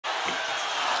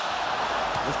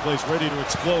This place ready to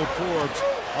explode. Forbes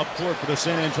up court for the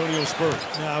San Antonio Spurs.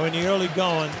 Now, in the early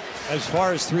going, as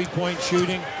far as three-point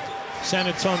shooting, San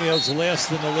Antonio's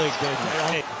last in the league.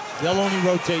 They'll only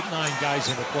rotate 9 guys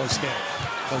in a close game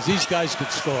because these guys could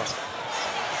score.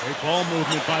 Great ball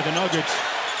movement by the Nuggets.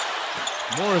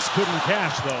 Morris couldn't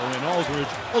cash, though, and Aldridge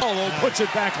puts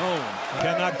it back home. You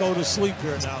cannot go to sleep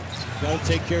here now. You got to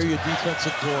take care of your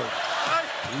defensive core.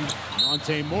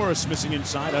 Monte Morris missing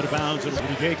inside, out of bounds.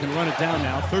 And Gay can run it down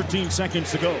now. 13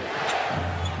 seconds to go.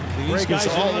 These guys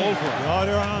all over. Oh,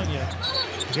 they're on you.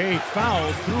 Gay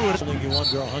fouled through it. You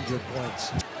under 100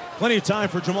 points. Plenty of time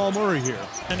for Jamal Murray here.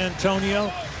 San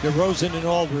Antonio, DeRozan and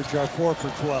Aldridge are 4 for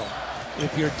 12.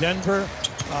 If you're Denver,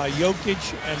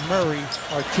 Jokic and Murray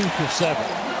are 2 for 7.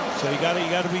 So you got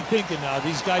to be thinking now.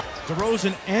 These guys.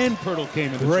 DeRozan and Pirtle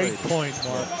came in the Great trade. point,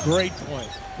 Mark. Great point.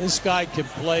 This guy can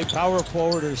play power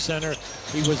forward or center.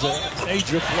 He was a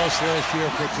major plus last year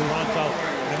for Toronto.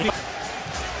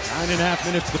 9.5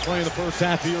 minutes to play in the first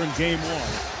half here in Game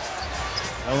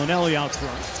 1. Bellinelli out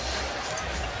front.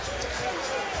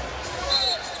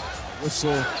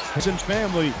 Whistle. And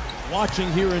family watching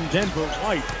here in Denver.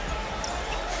 White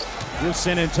gives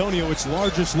San Antonio its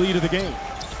largest lead of the game.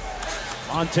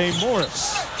 Monte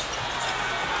Morris.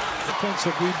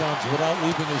 Defensive rebounds without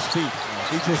leaving his feet.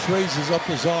 He just raises up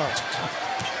his arm.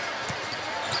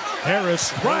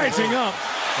 Harris rising up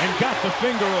and got the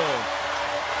finger roll.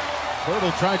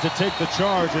 Pirtle tried to take the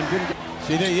charge and didn't.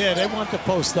 See, they want the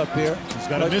post up here. He's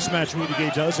got a mismatch, Rudy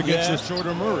Gay does, against the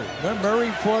shorter Murray.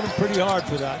 Murray fought him pretty hard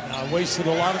for that now. Wasted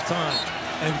a lot of time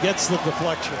and gets the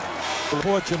deflection.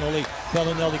 Unfortunately,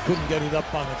 Bellinelli couldn't get it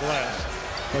up on the glass,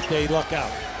 but they luck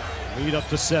out. Lead up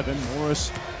to 7.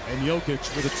 Morris and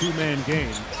Jokic with a 2-man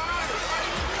game.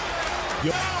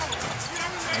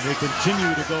 And they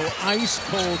continue to go ice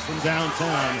cold from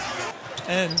downtown.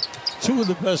 And 2 of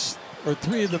the best, or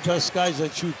 3 of the best guys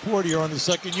that shoot 40 are on the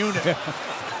second unit.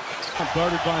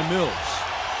 Guarded by Mills.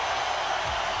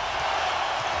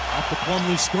 Off the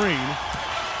Plumlee screen.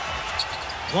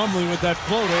 Plumlee with that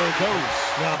floater goes.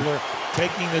 Now we're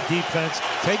taking the defense.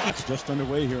 It's just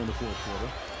underway here in the fourth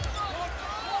quarter.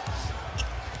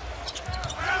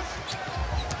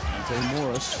 Monte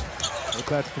Morris with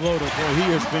that floater. Boy, he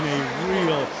has been a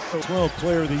real 12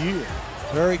 player of the year.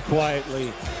 Very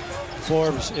quietly,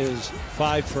 Forbes is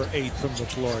 5 for 8 from the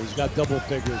floor. He's got double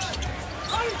figures.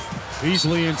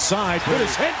 Beasley inside, put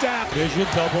his head down. There's your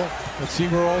double. Let's see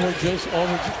where Aldridge is.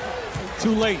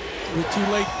 Too late. You're too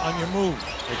late on your move.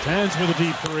 It ends with a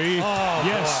deep 3. Oh,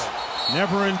 yes, boy.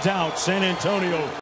 Never in doubt, San Antonio.